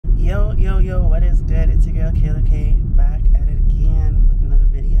Yo, what is good? It's your girl Kayla K, back at it again with another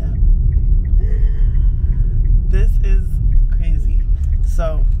video. This is crazy.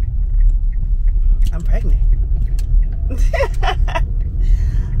 So, I'm pregnant.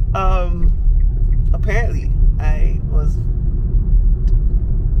 Apparently, I was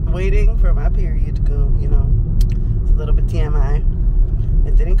waiting for my period to come, you know. It's a little bit TMI.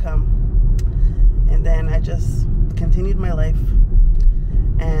 It didn't come. And then I just continued my life.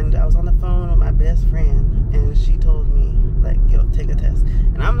 And I was on the phone with my best friend, and she told me, like, yo, take a test.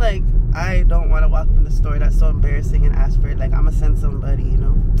 And I'm like, I don't want to walk up in the store. That's so embarrassing, and ask for it. Like, I'm going to send somebody, you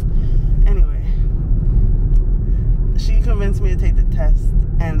know. Anyway, she convinced me to take the test,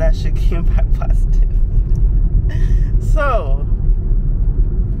 and that shit came back positive. So,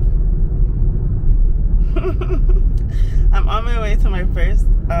 I'm on my way to my first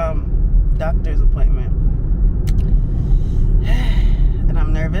doctor's appointment. And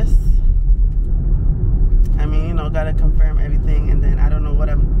I'm nervous. I mean, you know, gotta confirm everything, and then I don't know what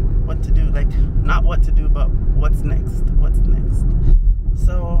to do. Like, not what to do, but what's next.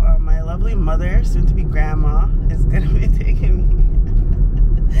 So my lovely mother, soon to be grandma, is gonna be taking me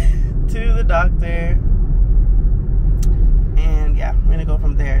to the doctor, and yeah, we're gonna go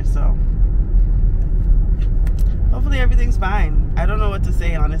from there. So hopefully everything's fine. I don't know what to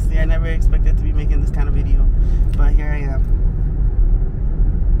say, honestly. I never expected to be making this kind of video, but here I am.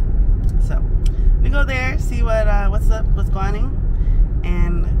 So, we go there, see what's up, what's going on,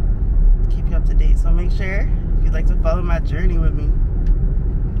 and keep you up to date. So make sure, if you'd like to follow my journey with me,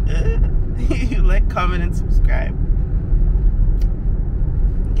 you like, comment, and subscribe.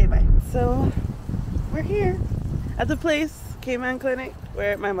 Okay, bye. So, we're here at the place, K-Man Clinic,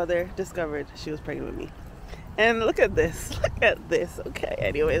 where my mother discovered she was pregnant with me. And look at this, Okay,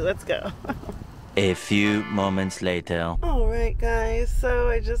 anyways, let's go. A few moments later. Alright guys, so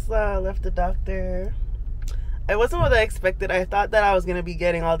I just left the doctor. It wasn't what I expected. I thought that I was going to be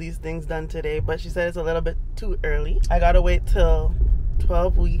getting all these things done today, but she said it's a little bit too early. I gotta wait till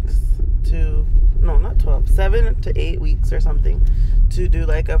 12 weeks to, no, not 12, 7 to 8 weeks or something to do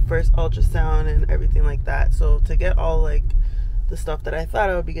like a first ultrasound and everything like that. So to get all like the stuff that I thought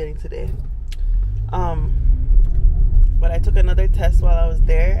I would be getting today. But I took another test while I was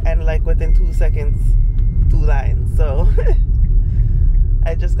there, and like within 2 seconds, 2 lines. So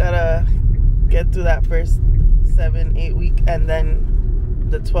I just gotta get through that first 7, 8 week, and then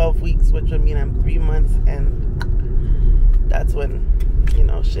the 12 weeks, which would mean I'm 3 months, and that's when, you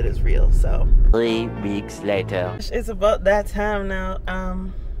know, shit is real. So 3 weeks later. It's about that time now,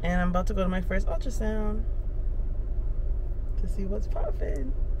 and I'm about to go to my first ultrasound to see what's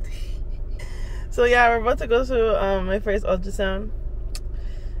poppin'. So yeah, we're about to go to my first ultrasound.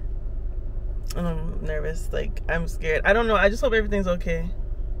 And I'm nervous, like, I'm scared. I don't know, I just hope everything's okay.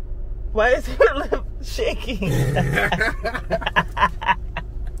 Why is your lip shaking?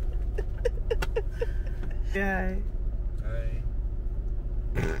 Hi. Hi.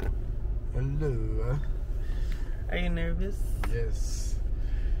 Hello. Are you nervous? Yes.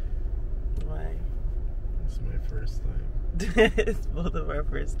 Why? It's my first time. It's both of our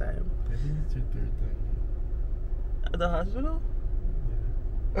first time. I think it's your 3rd time. At the hospital?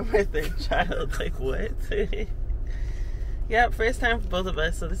 Yeah. My 3rd child, like what? Yeah, first time for both of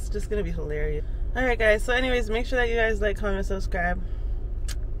us, so this is just gonna be hilarious. Alright guys, so anyways, make sure that you guys like, comment, subscribe.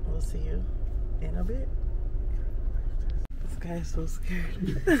 We'll see you in a bit. This guy is so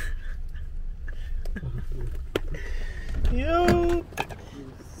scared. Yo!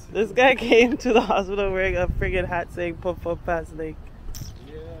 This guy came to the hospital wearing a friggin' hat saying "Puff Puff Pass Lake."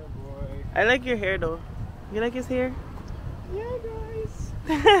 Yeah, boy. I like your hair though. You like his hair? Yeah, guys.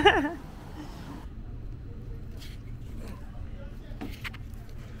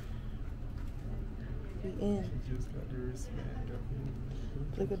 We in. She just got her wristband.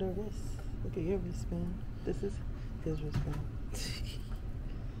 Look at her wrist. Look at your wristband. This is his wristband.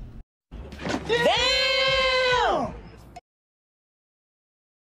 Damn!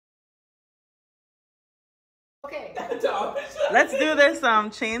 Okay. Let's do this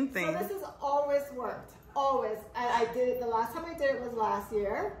chain thing. So this has always worked. Always. And I did it, the last time I did it was last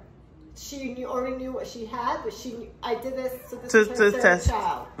year. She already knew what she had, but I did this, so this is her 3rd test.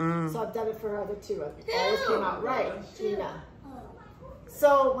 child. So I've done it for her other 2. It always came out right, Gina.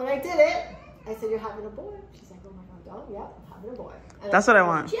 So when I did it, I said, "You're having a boy." She's like, "Oh my God, yeah, I'm having a boy." And That's what I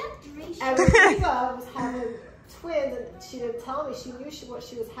want. And when Eva was having twins, and she didn't tell me, she knew what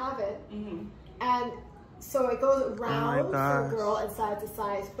she was having. And so it goes round for a girl and side to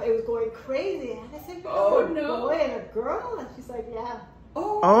side, but it was going crazy. And I said, "Oh no, boy and a girl?" And she's like, "Yeah."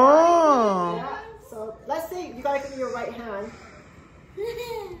 Oh. Yeah. So let's see. You gotta give me your right hand.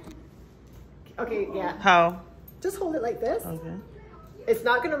 Okay, yeah. How? Just hold it like this. Okay. It's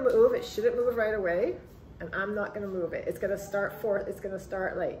not gonna move. It shouldn't move right away, and I'm not gonna move it. It's gonna start forth. It's gonna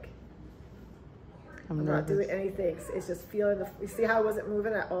start like. I'm not doing anything. It's just feeling the. You see how it wasn't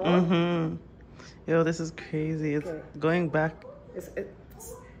moving at all? Mm-hmm. Yo, this is crazy. It's going back. It's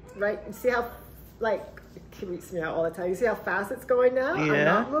right. You see how like it creeps me out all the time. You see how fast it's going now? Yeah. I'm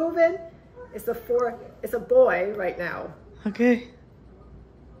not moving. It's a boy right now. Okay.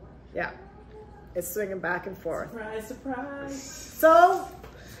 Yeah. It's swinging back and forth. Surprise, surprise. So,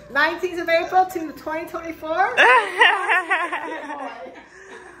 19th of April to 2024.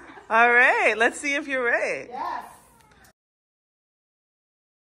 All right, let's see if you're right. Yes.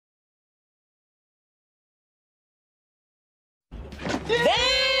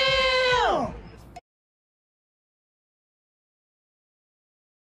 Damn!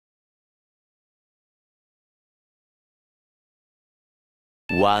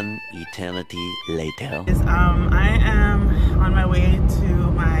 One eternity later. I am on my way to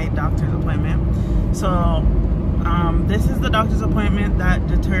my doctor's appointment. So this is the doctor's appointment that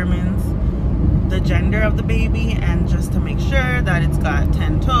determines the gender of the baby, and just to make sure that it's got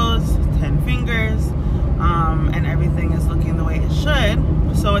 10 toes, 10 fingers, and everything is looking the way it should.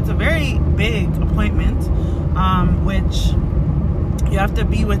 So it's a very big appointment, which you have to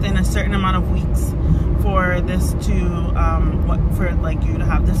be within a certain amount of weeks for this to for like you to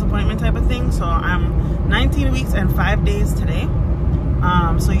have this appointment type of thing. So I'm 19 weeks and 5 days today.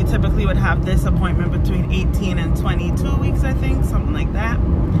 So you typically would have this appointment between 18 and 22 weeks, I think, something like that.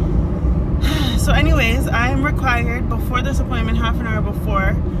 So anyways, I'm required before this appointment, half an hour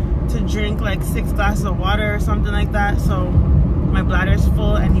before, to drink like 6 glasses of water or something like that. So my bladder's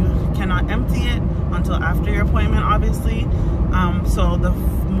full and you cannot empty it until after your appointment, obviously. So the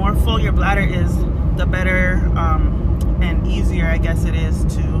more full your bladder is, the better and easier, I guess, it is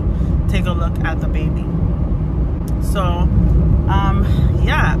to take a look at the baby. So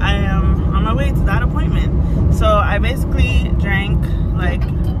yeah, I am on my way to that appointment. So I basically drank like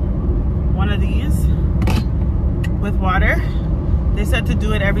one of these with water. They said to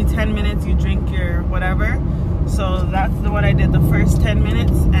do it every 10 minutes, you drink your whatever. So that's what I did the first 10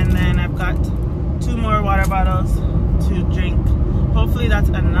 minutes, and then I've got 2 more water bottles to drink. Hopefully that's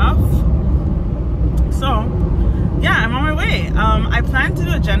enough. So yeah, I'm on my way. I plan to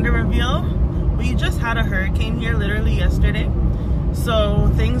do a gender reveal. We just had a hurricane here literally yesterday, so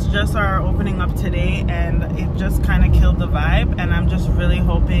things just are opening up today, and it just kind of killed the vibe. And I'm just really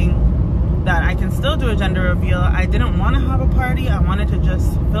hoping that I can still do a gender reveal. I didn't want to have a party. I wanted to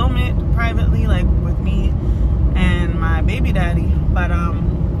just film it privately, like with me and my baby daddy, but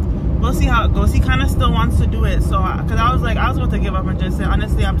we'll see how it goes. He kind of still wants to do it, so because I was about to give up and just say,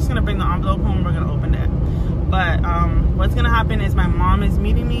 honestly, I'm just gonna bring the envelope home, we're gonna open it. But what's gonna happen is my mom is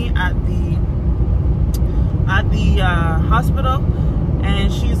meeting me at the hospital,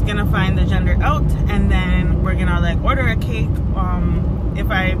 and she's gonna find the gender out, and then we're gonna like order a cake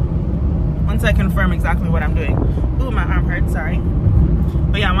once I confirm exactly what I'm doing. Ooh, my arm hurts, sorry.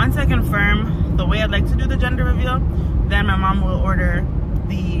 But yeah, once I confirm the way I'd like to do the gender reveal, then my mom will order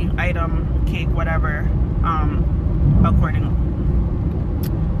the item, cake, whatever, accordingly.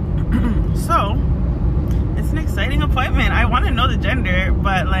 So it's an exciting appointment. I want to know the gender,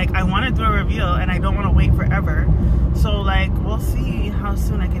 but like I want to do a reveal and I don't want to wait forever. So like we'll see how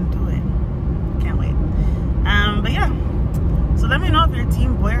soon I can do it. Can't wait. But yeah, so let me know if you're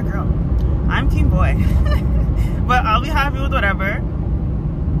team boy or girl. I'm team boy. But I'll be happy with whatever,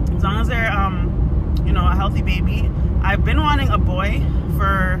 as long as they're you know, a healthy baby. I've been wanting a boy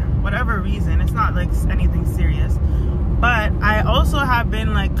for whatever reason. It's not like anything serious, but I also have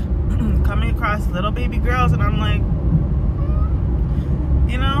been like coming across little baby girls, and I'm like,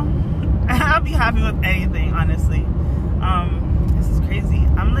 you know, I'll be happy with anything, honestly. This is crazy.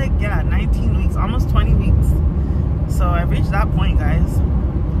 I'm like, yeah, 19 weeks, almost 20 weeks. So I've reached that point, guys.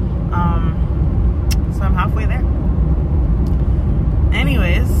 So I'm halfway there.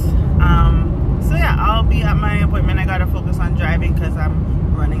 Anyways, so yeah, I'll be at my appointment. I gotta focus on driving because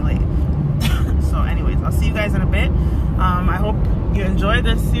I'm running late. So anyways, I'll see you guys in a bit. I hope you enjoyed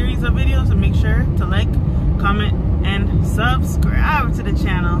this series of videos, and make sure to like, comment, and subscribe to the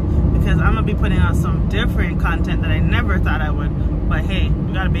channel, because I'm gonna be putting out some different content that I never thought I would. But hey,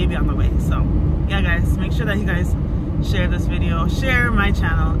 we got a baby on the way. So yeah, guys, make sure that you guys share this video, share my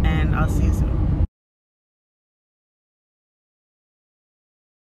channel, and I'll see you soon.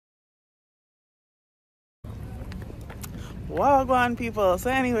 Wagwan people. So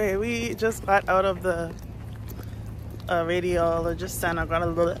anyway, we just got out of the radiologist center, got a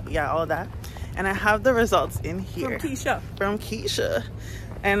little, yeah, all that, and I have the results in here from Keisha. From Keisha.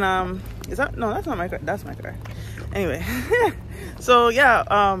 And is that, no, that's not my car, that's my car. Anyway, so yeah,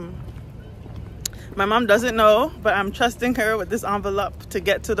 my mom doesn't know, but I'm trusting her with this envelope to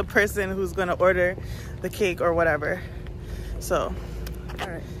get to the person who's gonna order the cake or whatever. So, all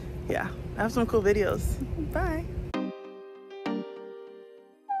right, yeah, I have some cool videos. Bye.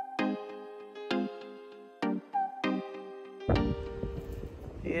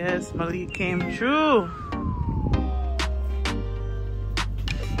 Yes, Malik came true.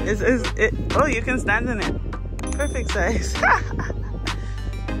 Oh, you can stand in it. Perfect size.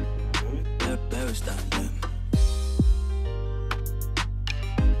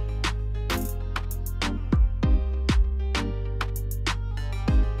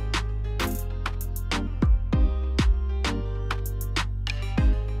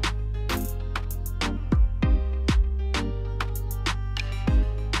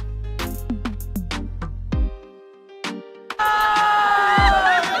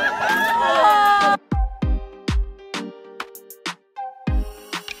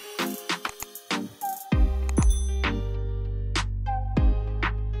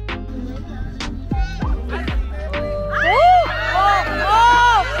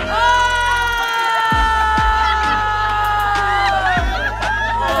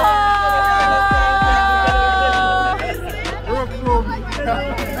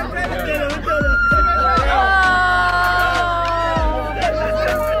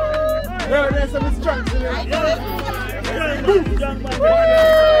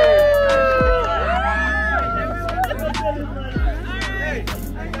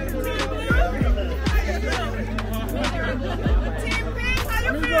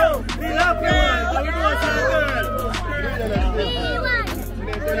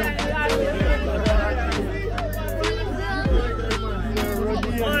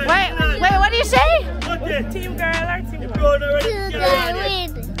 Wait, what do you say? Team girl or team boy?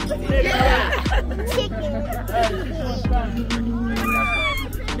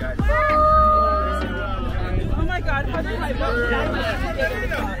 Oh my God, how did I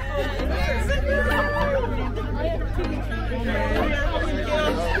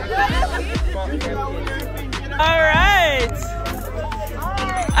Alright.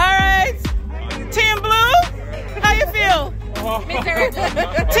 Team Blue, how you feel?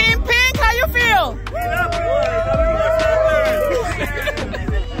 Team Pink, how you feel?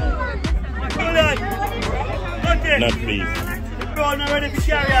 Not please. We're not ready to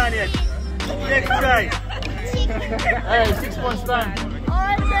carry on yet. Next try. Hey, 6 months time.